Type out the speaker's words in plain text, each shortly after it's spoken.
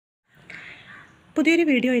പുതിയൊരു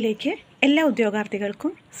വീഡിയോയിലേക്ക് എല്ലാ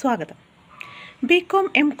ഉദ്യോഗാർത്ഥികൾക്കും സ്വാഗതം. ബികോം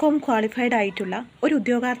എംകോം ക്വാളിഫൈഡ് ആയിട്ടുള്ള ഒരു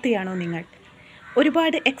ഉദ്യോഗാർത്ഥിയാണോ നിങ്ങൾ?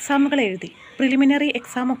 ഒരുപാട് എക്സാമുകൾ എഴുതി, പ്രിലിമിനറി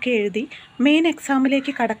എക്സാമൊക്കെ എഴുതി മെയിൻ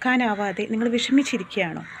എക്സാമിലേക്ക് കടക്കാനാവാതെ നിങ്ങൾ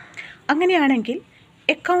വിഷമിച്ചിരിക്കുകയാണോ? അങ്ങനെയാണെങ്കിൽ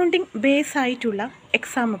അക്കൗണ്ടിംഗ് ബേസ് ആയിട്ടുള്ള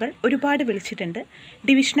എക്സാമുകൾ ഒരുപാട് വിളിച്ചിട്ടുണ്ട്.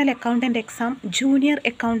 Divisional accountant exam, junior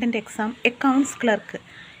accountant exam, accounts clerk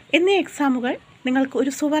എന്നീ എക്സാമുകൾ നിങ്ങൾക്ക്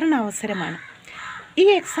ഒരു സുവർണ അവസരമാണ്. ഈ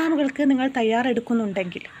എക്സാമുകൾക്ക് നിങ്ങൾ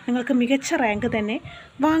തയ്യാറെടുക്കുന്നുണ്ടെങ്കിൽ നിങ്ങൾക്ക് മികച്ച റാങ്ക് തന്നെ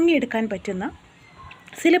വാങ്ങിയെടുക്കാൻ പറ്റുന്ന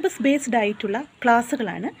സിലബസ് ബേസ്ഡ് ആയിട്ടുള്ള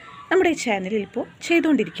ക്ലാസ്സുകളാണ് നമ്മുടെ ഈ ചാനലിൽ ഇപ്പോൾ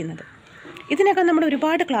ചെയ്തുകൊണ്ടിരിക്കുന്നത്. ഇതിനകം നമ്മൾ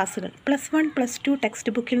ഒരുപാട് ക്ലാസ്സുകൾ +1, +2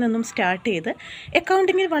 ടെക്സ്റ്റ് ബുക്കിൽ നിന്നും സ്റ്റാർട്ട് ചെയ്ത്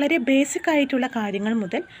അക്കൗണ്ടിങ്ങിൽ വളരെ ബേസിക് ആയിട്ടുള്ള കാര്യങ്ങൾ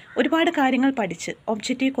മുതൽ ഒരുപാട് കാര്യങ്ങൾ പഠിച്ച്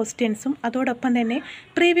ഒബ്ജക്റ്റീവ് ക്വസ്റ്റ്യൻസും അതോടൊപ്പം തന്നെ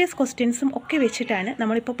പ്രീവിയസ് ക്വസ്റ്റ്യൻസും ഒക്കെ വെച്ചിട്ടാണ്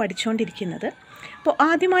നമ്മളിപ്പോൾ പഠിച്ചുകൊണ്ടിരിക്കുന്നത്. അപ്പോൾ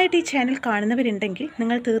ആദ്യമായിട്ട് ഈ ചാനൽ കാണുന്നവരുണ്ടെങ്കിൽ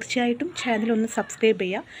നിങ്ങൾ തീർച്ചയായിട്ടും ചാനൽ ഒന്ന് സബ്സ്ക്രൈബ്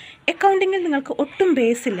ചെയ്യുക. അക്കൗണ്ടിങ്ങിൽ നിങ്ങൾക്ക് ഒട്ടും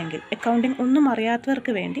ബേസ് ഇല്ലെങ്കിൽ, അക്കൗണ്ടിങ് ഒന്നും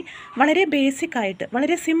അറിയാത്തവർക്ക് വേണ്ടി വളരെ ബേസിക് ആയിട്ട്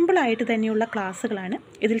വളരെ സിമ്പിളായിട്ട് തന്നെയുള്ള ക്ലാസ്സുകളാണ്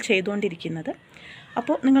ഇതിൽ ചെയ്തുകൊണ്ടിരിക്കുന്നത്.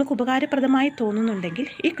 അപ്പോൾ നിങ്ങൾക്ക് ഉപകാരപ്രദമായി തോന്നുന്നുണ്ടെങ്കിൽ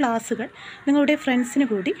ഈ ക്ലാസ്സുകൾ നിങ്ങളുടെ ഫ്രണ്ട്സിന്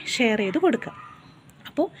കൂടി ഷെയർ ചെയ്ത് കൊടുക്കുക.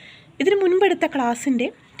 അപ്പോൾ ഇതിന് മുൻപെടുത്ത ക്ലാസ്സിൻ്റെ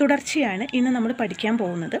തുടർച്ചയാണ് ഇന്ന് നമ്മൾ പഠിക്കാൻ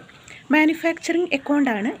പോകുന്നത്. മാനുഫാക്ചറിങ്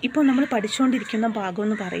അക്കൗണ്ടാണ് ഇപ്പോൾ നമ്മൾ പഠിച്ചുകൊണ്ടിരിക്കുന്ന ഭാഗം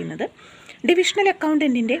എന്ന് പറയുന്നത്. ഡിവിഷണൽ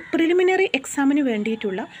അക്കൗണ്ടൻറ്റിൻ്റെ പ്രിലിമിനറി എക്സാമിന്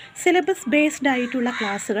വേണ്ടിയിട്ടുള്ള സിലബസ് ബേസ്ഡ് ആയിട്ടുള്ള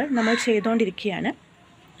ക്ലാസ്സുകൾ നമ്മൾ ചെയ്തുകൊണ്ടിരിക്കുകയാണ്.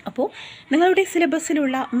 അപ്പോൾ നിങ്ങളുടെ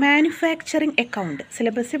സിലബസിലുള്ള മാനുഫാക്ചറിങ് അക്കൗണ്ട്,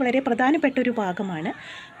 സിലബസ് വളരെ പ്രധാനപ്പെട്ട ഒരു ഭാഗമാണ്.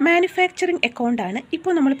 മാനുഫാക്ചറിങ് അക്കൗണ്ടാണ്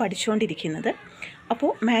ഇപ്പോൾ നമ്മൾ പഠിച്ചുകൊണ്ടിരിക്കുന്നത്.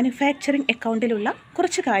 അപ്പോൾ മാനുഫാക്ചറിങ് അക്കൗണ്ടിലുള്ള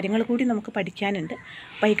കുറച്ച് കാര്യങ്ങൾ കൂടി നമുക്ക് പഠിക്കാനുണ്ട്.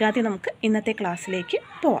 വൈകാതെ നമുക്ക് ഇന്നത്തെ ക്ലാസ്സിലേക്ക്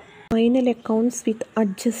പോവാം. ഫൈനൽ അക്കൗണ്ട്സ് വിത്ത്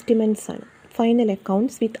അഡ്ജസ്റ്റ്മെൻറ്റ്സ് ആണ്. Final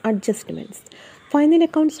accounts with adjustments. Final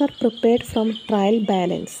accounts are prepared from trial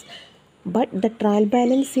balance, but the trial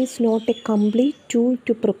balance is not a complete tool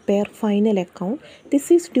to prepare final account. This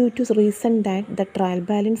is due to the reason that the trial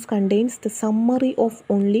balance contains the summary of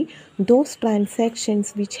only those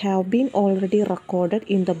transactions which have been already recorded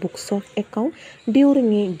in the books of account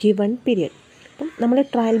during a given period. അപ്പം നമ്മൾ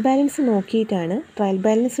trial balance നോക്കിയിട്ടാണ്, trial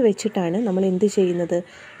balance വെച്ചിട്ടാണ് നമ്മൾ എന്ത് ചെയ്യുന്നത്?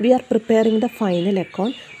 V R preparing the final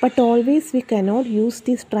account, but always we cannot use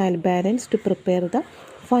this trial balance to prepare the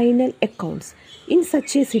final accounts. In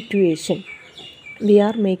such A situation V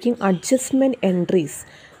are making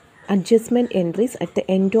adjustment entries at the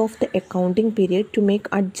end of the accounting period to make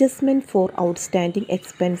adjustment for outstanding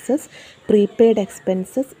expenses, prepaid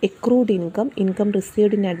expenses, accrued income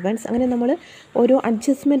received in advance. അങ്ങനെ നമ്മൾ ഓരോ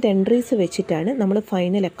adjustment entries വെച്ചിട്ടാണ് നമ്മൾ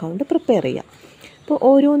final account prepare ചെയ്യുക. അപ്പോൾ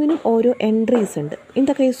ഓരോന്നിനും ഓരോ entries ഉണ്ട്. In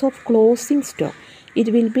the case of closing stock,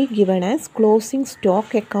 it will be given as closing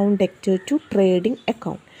stock account ഡെക്റ്റർ to trading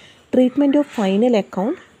account. Treatment of final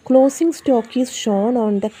account, closing stock is shown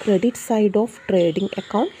on the credit side of trading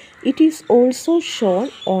account. It is also shown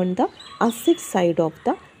on the asset side of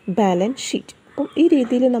the balance sheet. അപ്പോൾ ഈ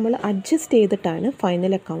രീതിയിൽ നമ്മൾ adjust ചെയ്തിട്ടാണ്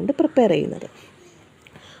final account prepare ചെയ്യുന്നത്.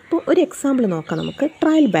 അപ്പോൾ ഒരു example നോക്കാം നമുക്ക്.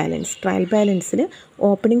 ട്രയൽ ബാലൻസിൽ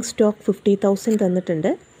ഓപ്പണിംഗ് സ്റ്റോക്ക് 50,000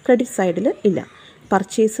 തന്നിട്ടുണ്ട്, ക്രെഡിറ്റ് സൈഡിൽ ഇല്ല.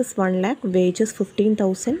 Purchases 1 lakh, wages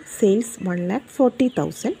 15,000, sales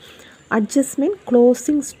 1,40,000. Adjustment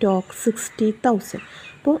closing stock 60,000.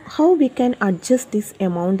 അപ്പോൾ how we can adjust this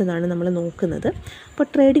amount എന്നാണ് നമ്മൾ നോക്കുന്നത്. അപ്പോൾ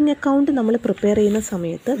ട്രേഡിംഗ് അക്കൗണ്ട് നമ്മൾ പ്രിപ്പയർ ചെയ്യുന്ന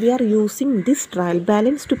സമയത്ത് V are using this trial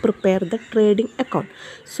balance to prepare the trading account.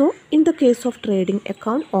 So in the case of trading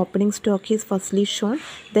account, opening stock is firstly Sean,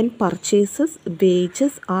 then purchases,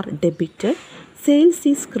 wages R debited, sales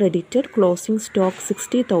is credited, closing stock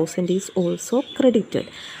 60,000 is also credited.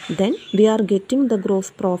 Then we are getting the gross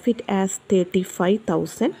profit as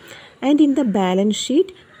 35,000, and in the balance sheet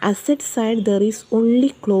asset side there is only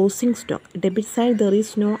closing stock, debit side there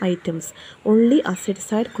is no items, only asset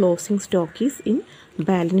side closing stock is in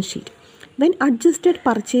balance sheet. When adjusted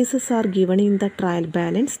purchases are given in the trial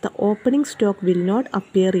balance, the opening stock will not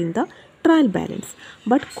appear in the trial balance,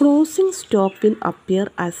 but closing stock will appear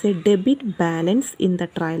as a debit balance in the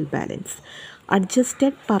trial balance.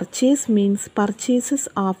 Adjusted purchase means purchases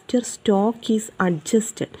after stock is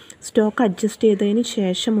adjusted. Stock adjust ചെയ്തതിന്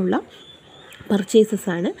ശേഷമുള്ള purchases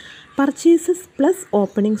ആണ്. Purchases plus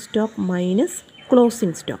opening stock minus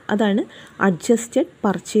closing stock, അതാണ് adjusted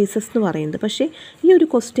purchases എന്ന് പറയുന്നത്. പക്ഷേ ഈ ഒരു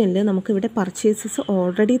ക്വസ്റ്റ്യനിൽ നമുക്കിവിടെ പർച്ചേസസ്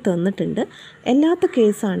ഓൾറെഡി തന്നിട്ടുണ്ട്. അല്ലാത്ത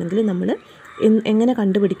കേസാണെങ്കിൽ നമ്മൾ എങ്ങനെ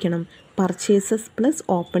കണ്ടുപിടിക്കണം? Purchases plus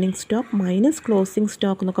opening stock minus closing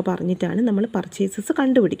stock എന്നൊക്കെ പറഞ്ഞിട്ടാണ് നമ്മൾ പർച്ചേസസ്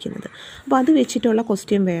കണ്ടുപിടിക്കുന്നത്. അപ്പോൾ അത് വെച്ചിട്ടുള്ള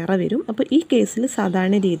ക്വസ്റ്റ്യൻ വേറെ വരും. അപ്പോൾ ഈ കേസിൽ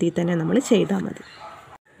സാധാരണ രീതിയിൽ തന്നെ നമ്മൾ ചെയ്താൽ മതി.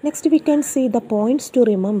 Next we can see the points to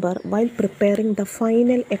remember while preparing the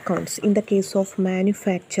final accounts in the case of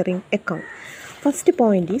manufacturing account. First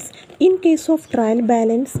point is, in case of trial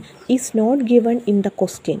balance is not given in the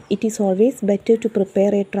question, it is always better to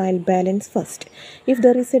prepare a trial balance first. If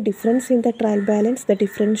there is a difference in the trial balance, the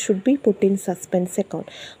difference should be put in suspense account.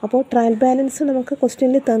 അപ്പോൾ trial balance നമുക്ക്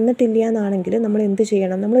ക്വസ്റ്റ്യനിൽ തന്നിട്ടില്ല എന്നാണെങ്കിൽ നമ്മൾ എന്ത്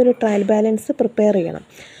ചെയ്യണം? നമ്മളൊരു trial balance prepare ചെയ്യണം.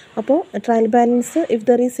 അപ്പോൾ trial balance if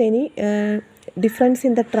there is any difference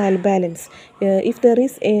in the trial balance, if there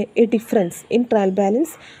is a difference in trial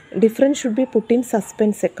balance, difference should be put in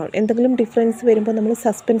suspense account. എന്തെങ്കിലും ഡിഫറൻസ് വരുമ്പോൾ നമ്മൾ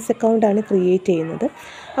സസ്പെൻസ് അക്കൗണ്ട് ആണ് create ചെയ്യുന്നത്.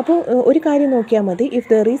 അപ്പോൾ ഒരു കാര്യം നോക്കിയാൽ മതി, if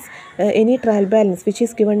there is any trial balance which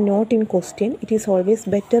is given not in question, it is always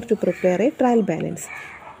better to prepare A trial balance.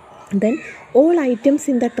 Then all items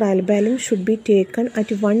in the trial balance should be taken at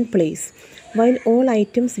one place, while all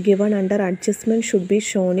items given under adjustment should be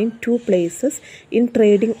shown in two places, in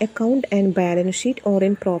trading account and balance sheet, or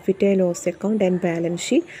in profit and loss account and balance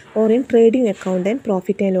sheet, or in trading account and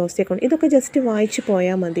profit and loss account. ഇതൊക്കെ just വായിച്ച്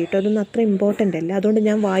പോയാൽ മതി കേട്ടോ, അതൊന്നും അത്ര important അല്ല, അതുകൊണ്ട്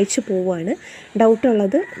ഞാൻ വായിച്ച് പോവുകയാണ്,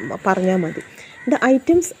 ഡൗട്ടുള്ളത് പറഞ്ഞാൽ മതി. The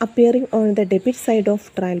items appearing on the debit side of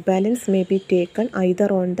trial balance may be taken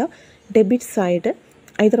either on the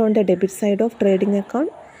debit side of trading account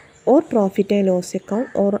or profit and loss account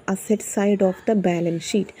or asset side of the balance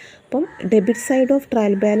sheet. അപ്പം debit side of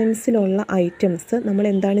trial ബാലൻസിലുള്ള items നമ്മൾ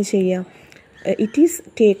എന്താണ് ചെയ്യുക? It is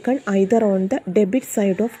taken either on the debit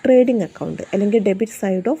side of trading account അല്ലെങ്കിൽ debit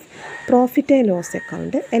side of profit and loss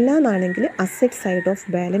account, എല്ലാന്നാണെങ്കിൽ asset side of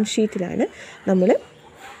balance ഷീറ്റിലാണ് നമ്മൾ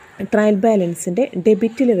trial ബാലൻസിൻ്റെ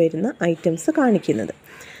ഡെബിറ്റിൽ വരുന്ന items കാണിക്കുന്നത്.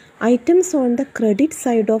 Items on the credit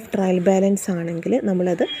side of trial balance ആണെങ്കിൽ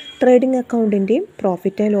നമ്മളത് trading അക്കൗണ്ടിൻ്റെയും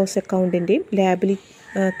profit and loss അക്കൗണ്ടിൻ്റെയും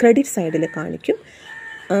credit സൈഡിൽ കാണിക്കും.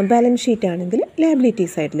 Balance sheet ആണെങ്കിൽ liability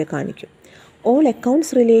സൈഡിൽ കാണിക്കും. All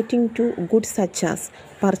accounts relating two goods such as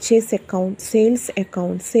purchase account,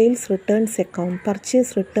 sales returns account,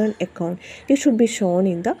 purchase return account, it should be shown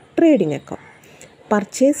in the trading account.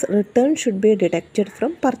 Purchase return should be deducted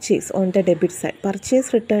from purchase on the debit side. Purchase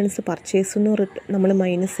returns പർച്ചേസെന്ന് നമ്മൾ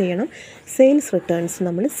minus ചെയ്യണം, sales returns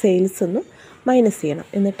നമ്മൾ sales എന്നും minus ചെയ്യണം.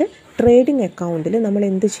 എന്നിട്ട് trading അക്കൗണ്ടിൽ നമ്മൾ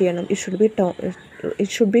എന്ത് ചെയ്യണം?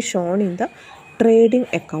 It should be shown in the trading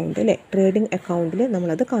account അല്ലേ, ട്രേഡിംഗ് അക്കൗണ്ടിൽ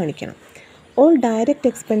നമ്മളത് കാണിക്കണം. All direct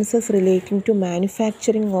expenses relating to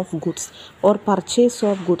manufacturing of goods or purchase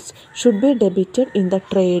of goods should be debited in the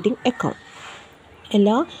trading account.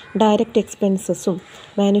 എല്ലാ ഡയറക്റ്റ് എക്സ്പെൻസസും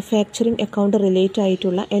മാനുഫാക്ചറിങ് അക്കൗണ്ട് റിലേറ്റ്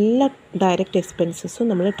ആയിട്ടുള്ള എല്ലാ direct എക്സ്പെൻസസും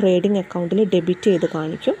നമ്മൾ trading അക്കൗണ്ടിൽ debit ചെയ്ത്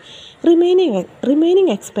കാണിക്കും.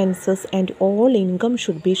 Remaining expenses and all income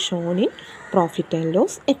should be shown in profit and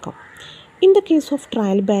loss account. In the case of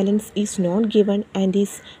trial balance is not given and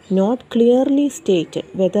is not clearly stated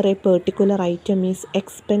whether a particular item is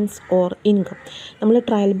expense or income. നമ്മൾ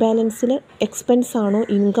trial ബാലൻസിൽ expense ആണോ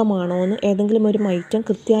income ആണോ എന്ന് ഏതെങ്കിലും ഒരു item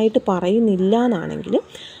കൃത്യമായിട്ട് പറയുന്നില്ല എന്നാണെങ്കിൽ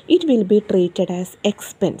it will be treated as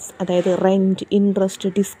expense. അതായത് rent,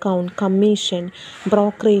 interest, discount, commission,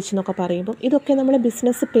 brokerage എന്നൊക്കെ പറയുമ്പോൾ ഇതൊക്കെ നമ്മൾ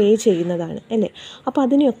ബിസിനസ് പേ ചെയ്യുന്നതാണ് അല്ലേ. അപ്പോൾ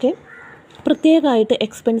അതിനെയൊക്കെ പ്രത്യേകമായിട്ട്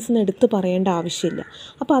എക്സ്പെൻസിന് എടുത്ത് പറയേണ്ട ആവശ്യമില്ല.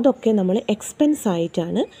 അപ്പോൾ അതൊക്കെ നമ്മൾ എക്സ്പെൻസ്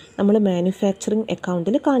ആയിട്ടാണ് നമ്മൾ മാനുഫാക്ചറിങ്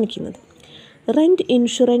അക്കൗണ്ടിൽ കാണിക്കുന്നത്. Rent,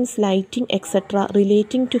 insurance, lighting etcetera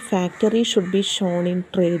relating to factory should be shown in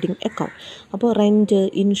trading account. അപ്പോൾ റെൻറ്റ്,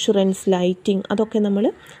 ഇൻഷുറൻസ്, ലൈറ്റിംഗ് അതൊക്കെ നമ്മൾ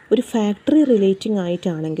ഒരു ഫാക്ടറി റിലേറ്റിംഗ്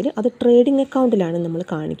ആയിട്ടാണെങ്കിൽ അത് ട്രേഡിംഗ് അക്കൗണ്ടിലാണ് നമ്മൾ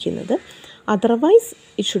കാണിക്കുന്നത്. Otherwise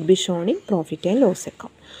it should be shown in profit and loss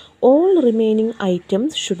account. All remaining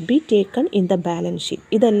items should be taken in the balance sheet.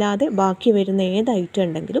 ഇതല്ലാതെ ബാക്കി വരുന്ന ഏത് ഐറ്റം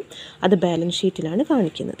ഉണ്ടെങ്കിലും അത് ബാലൻസ് ഷീറ്റിലാണ്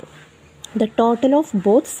കാണിക്കുന്നത്. The total of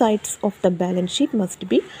both sides of the balance sheet must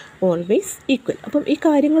be always equal. അപ്പം ഈ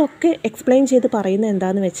കാര്യങ്ങളൊക്കെ എക്സ്പ്ലെയിൻ ചെയ്ത് പറയുന്നത്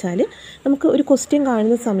എന്താണെന്ന് വെച്ചാൽ, നമുക്ക് ഒരു ക്വസ്റ്റ്യൻ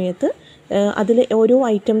കാണുന്ന സമയത്ത് അതിൽ ഓരോ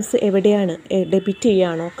ഐറ്റംസ് എവിടെയാണ്, ഡെബിറ്റ്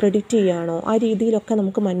ചെയ്യുകയാണോ ക്രെഡിറ്റ് ചെയ്യുകയാണോ, ആ രീതിയിലൊക്കെ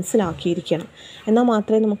നമുക്ക് മനസ്സിലാക്കിയിരിക്കണം. എന്നാൽ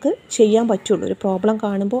മാത്രമേ നമുക്ക് ചെയ്യാൻ പറ്റുള്ളൂ. ഒരു പ്രോബ്ലം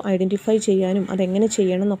കാണുമ്പോൾ ഐഡൻറ്റിഫൈ ചെയ്യാനും അതെങ്ങനെ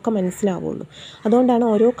ചെയ്യണം എന്നൊക്കെ മനസ്സിലാവുള്ളൂ. അതുകൊണ്ടാണ്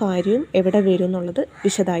ഓരോ കാര്യവും എവിടെ വരും എന്നുള്ളത്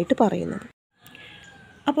വിശദമായിട്ട് പറയുന്നത്.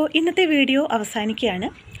 അപ്പോൾ ഇന്നത്തെ വീഡിയോ അവസാനിക്കുകയാണ്.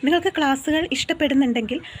 നിങ്ങൾക്ക് ക്ലാസ്സുകൾ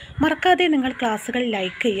ഇഷ്ടപ്പെടുന്നുണ്ടെങ്കിൽ മറക്കാതെ നിങ്ങൾ ക്ലാസ്സുകൾ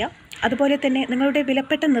ലൈക്ക് ചെയ്യുക. അതുപോലെ തന്നെ നിങ്ങളുടെ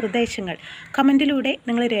വിലപ്പെട്ട നിർദ്ദേശങ്ങൾ കമൻറ്റിലൂടെ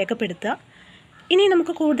നിങ്ങൾ രേഖപ്പെടുത്തുക. ഇനി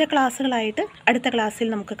നമുക്ക് കൂടുതൽ ക്ലാസ്സുകളായിട്ട് അടുത്ത ക്ലാസ്സിൽ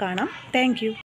നമുക്ക് കാണാം. താങ്ക്